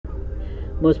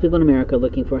Most people in America are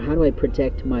looking for, how do I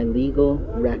protect my legal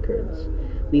records?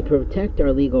 We protect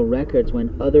our legal records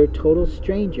when other total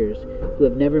strangers who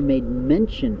have never made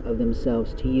mention of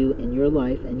themselves to you in your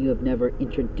life, and you have never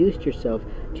introduced yourself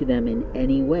to them in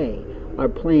any way, are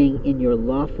playing in your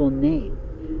lawful name.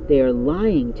 They are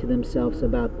lying to themselves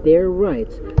about their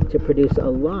rights to produce a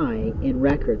lie in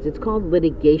records. It's called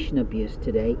litigation abuse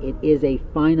today. It is a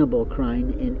finable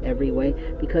crime in every way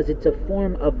because it's a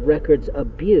form of records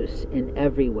abuse in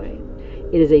every way.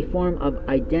 It is a form of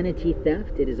identity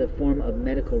theft. It is a form of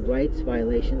medical rights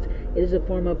violations. It is a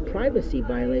form of privacy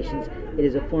violations. It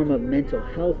is a form of mental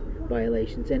health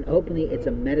violations. And openly, it's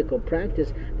a medical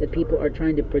practice that people are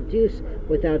trying to produce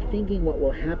without thinking what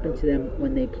will happen to them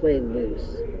when they play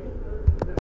loose.